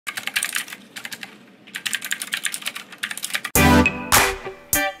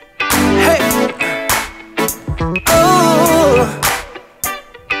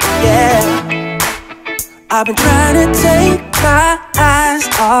I've been trying to take my eyes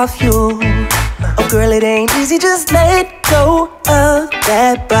off you. Oh girl, it ain't easy, just let go of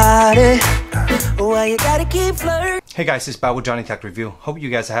that body. Why you gotta keep flirting? Hey guys, it's Bao with JohnyTechReview. Hope you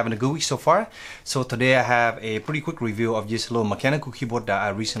guys are having a good week so far. So today I have a pretty quick review of this little mechanical keyboard that I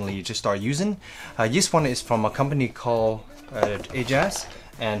recently just started using. This one is from a company called AJAZZ,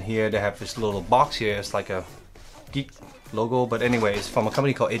 and here they have this little box here. It's like a geek logo, but anyway, it's from a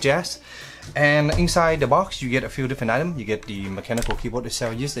company called AJAZZ. And inside the box you get a few different items. You get the mechanical keyboard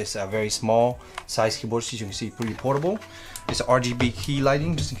itself. This is a very small size keyboard, as you can see, pretty portable. It's a RGB key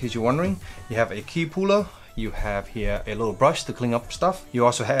lighting, just in case you're wondering. You have a key puller. You have here a little brush to clean up stuff. You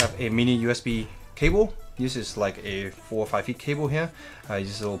also have a mini USB cable. This is like a 4 or 5 feet cable here. This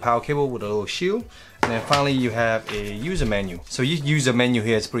is a little power cable with a little shield. And then finally you have a user menu. So this user menu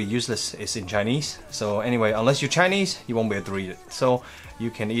here is pretty useless. It's in Chinese. So anyway, unless you're Chinese, you won't be able to read it. So you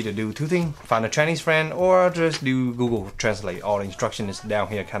can either do two things: find a Chinese friend, or just do Google Translate. All the instructions is down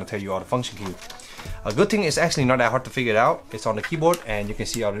here, kind of tell you all the function key. A good thing is actually not that hard to figure it out. It's on the keyboard and you can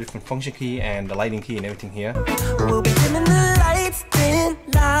see all the different function key and the lighting key and everything here. We'll be dimming the lights, then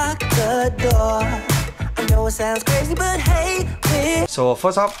lock the door. I know it sounds crazy, but hey, so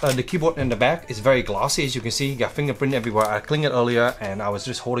first off, the keyboard in the back is very glossy, as you can see. You got fingerprint everywhere. I cleaned it earlier and I was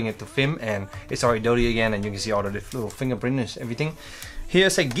just holding it to film and it's already dirty again, and you can see all the little fingerprint and everything.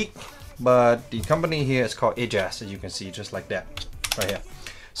 Here's a geek, but the company here is called AJAZZ, as you can see, just like that right here.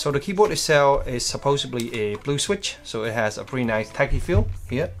 So the keyboard itself is supposedly a blue switch, so it has a pretty nice tacky feel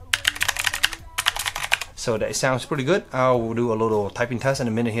here. So that it sounds pretty good. I will do a little typing test in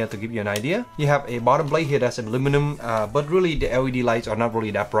a minute here to give you an idea. You have a bottom plate here that's aluminum, but really the LED lights are not really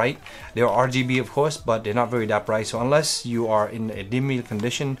that bright. They're RGB of course, but they're not very that bright. So unless you are in a dim light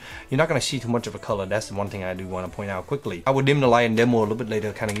condition, you're not going to see too much of a color. That's the one thing I do want to point out quickly. I will dim the light and demo a little bit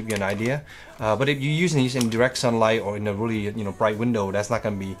later to kind of give you an idea. But if you're using these in direct sunlight or in a really bright window, that's not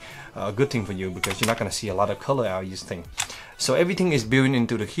going to be a good thing for you, because you're not going to see a lot of color out of this thing. So everything is built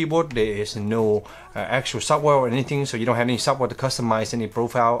into the keyboard. There is no actual software or anything, so you don't have any software to customize any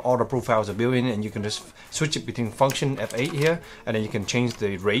profile. All the profiles are built in, and you can just switch it between function F8 here, and then you can change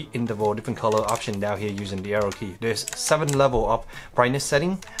the rate interval, different color option down here using the arrow key. There's 7 level of brightness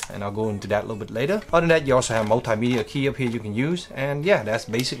setting, and I'll go into that a little bit later. Other than that, you also have multimedia key up here you can use, and yeah, that's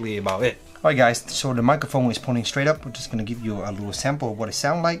basically about it. Alright guys, so the microphone is pointing straight up. We're just going to give you a little sample of what it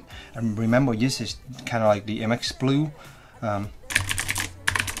sounds like. And remember, this is kind of like the MX Blue.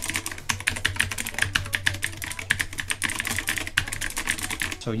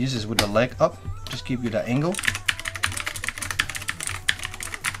 So this is with the leg up, just give you that angle.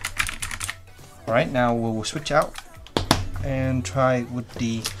 Alright, now we'll switch out and try with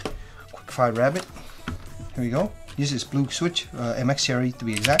the Quick-Fire Rabbit. Here we go. This is blue switch, MX series to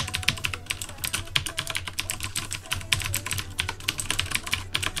be exact.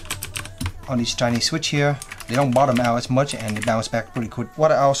 On this Chinese switch here, they don't bottom out as much and they bounce back pretty quick.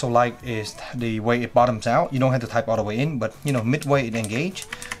 What I also like is the way it bottoms out. You don't have to type all the way in, but midway it engage.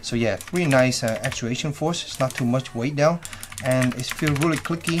 So yeah, really nice actuation force. It's not too much weight down, and it feels really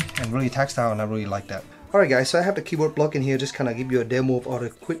clicky and really tactile, and I really like that. Alright guys, so I have the keyboard plug in here, just kind of give you a demo of all the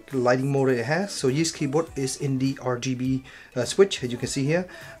quick lighting mode it has. So this keyboard is in the RGB switch, as you can see here.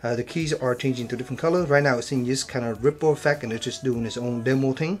 The keys are changing to different colors. Right now it's in this kind of ripple effect, and it's just doing its own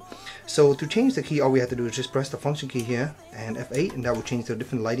demo thing. So to change the key, all we have to do is just press the function key here and F8, and that will change to a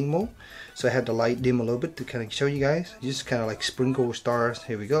different lighting mode. So I have the light dim a little bit to kind of show you guys. Just kind of like sprinkle stars.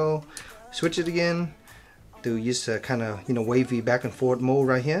 Here we go. Switch it again to this kind of wavy back and forth mode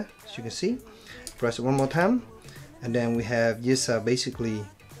right here, as you can see. Press it one more time, and then we have this basically,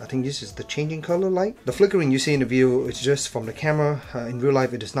 I think this is the changing color light. The flickering you see in the video is just from the camera. In real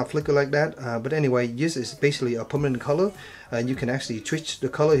life it does not flicker like that, but anyway, this is basically a permanent color. You can actually switch the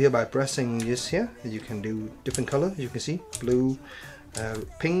color here by pressing this here. You can do different color, you can see blue,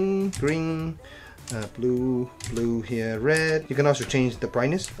 pink, green, blue here, red. You can also change the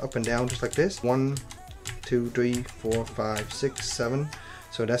brightness up and down just like this. 1, 2, 3, 4, 5, 6, 7.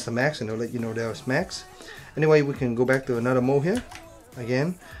 So that's the max, and it'll let you know there's max. Anyway, we can go back to another mode here.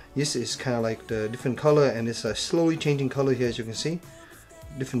 Again, this is kind of like the different color, and it's a slowly changing color here, as you can see.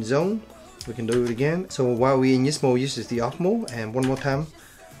 Different zone. We can do it again. So while we're in this mode, this is the off mode, and one more time,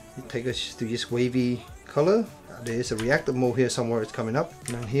 it takes us to this wavy color. There is a reactive mode here somewhere, it's coming up.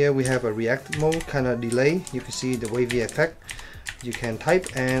 Now here we have a reactive mode, kind of delay. You can see the wavy effect. You can type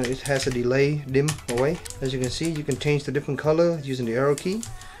and it has a delay dim away. As you can see, you can change the different color using the arrow key.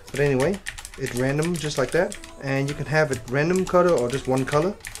 But anyway, it's random just like that, and you can have it random color or just one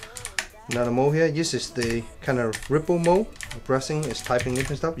color. Another mode here, this is the kind of ripple mode. Pressing is typing it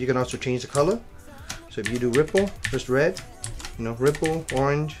and stuff. You can also change the color. So if you do ripple, just red, you know, ripple,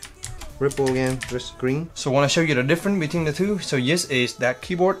 orange, ripple again, just green. So I want to show you the difference between the two. So this is that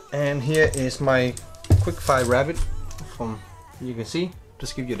keyboard, and here is my Quick 5 Rabbit from, you can see,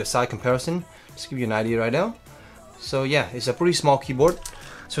 just give you the side comparison, just give you an idea right now. So yeah, it's a pretty small keyboard.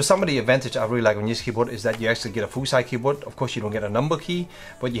 So some of the advantage I really like on this keyboard is that you actually get a full-size keyboard. Of course you don't get a number key,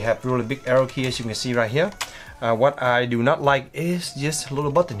 but you have really big arrow key, as you can see right here. What I do not like is just a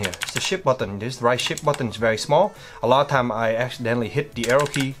little button here. It's the shift button. This right shift button is very small. A lot of time I accidentally hit the arrow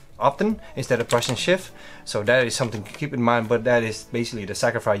key often instead of pressing shift, so that is something to keep in mind, but that is basically the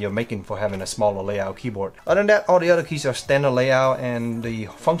sacrifice you're making for having a smaller layout keyboard. Other than that, all the other keys are standard layout, and the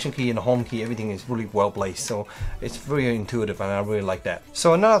function key and the home key, everything is really well placed, so it's very intuitive and I really like that.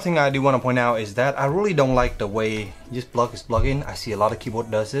 So another thing I do want to point out is that I really don't like the way this plug is plugged in. I see a lot of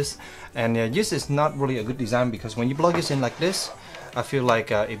keyboard does this, and this is not really a good design, because when you plug this in like this, I feel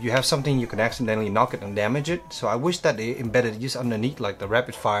like if you have something, you can accidentally knock it and damage it. So I wish that they embedded just underneath, like the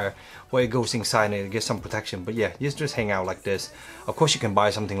rapid fire, where it goes inside and it gets some protection. But yeah, just hang out like this. Of course you can buy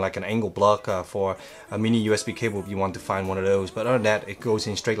something like an angle plug for a mini USB cable if you want to find one of those, but other than that, it goes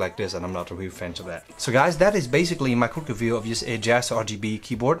in straight like this, and I'm not a real fan of that. So guys, that is basically my quick review of this AJAZZ RGB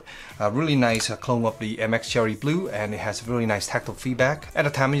keyboard. Really nice clone of the MX Cherry Blue, and it has really nice tactile feedback. At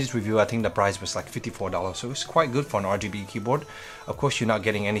the time of this review, I think the price was like $54, so it's quite good for an RGB keyboard. Of course, you're not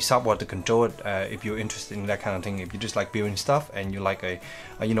getting any software to control it. If you're interested in that kind of thing, if you just like building stuff and you like a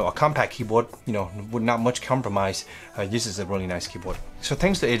compact keyboard, you know, with not much compromise, this is a really nice keyboard. So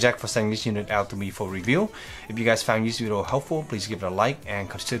thanks to AJAZZ for sending this unit out to me for review. If you guys found this video helpful, please give it a like and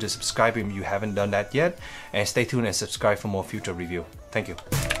consider subscribing if you haven't done that yet. And stay tuned and subscribe for more future review. Thank you.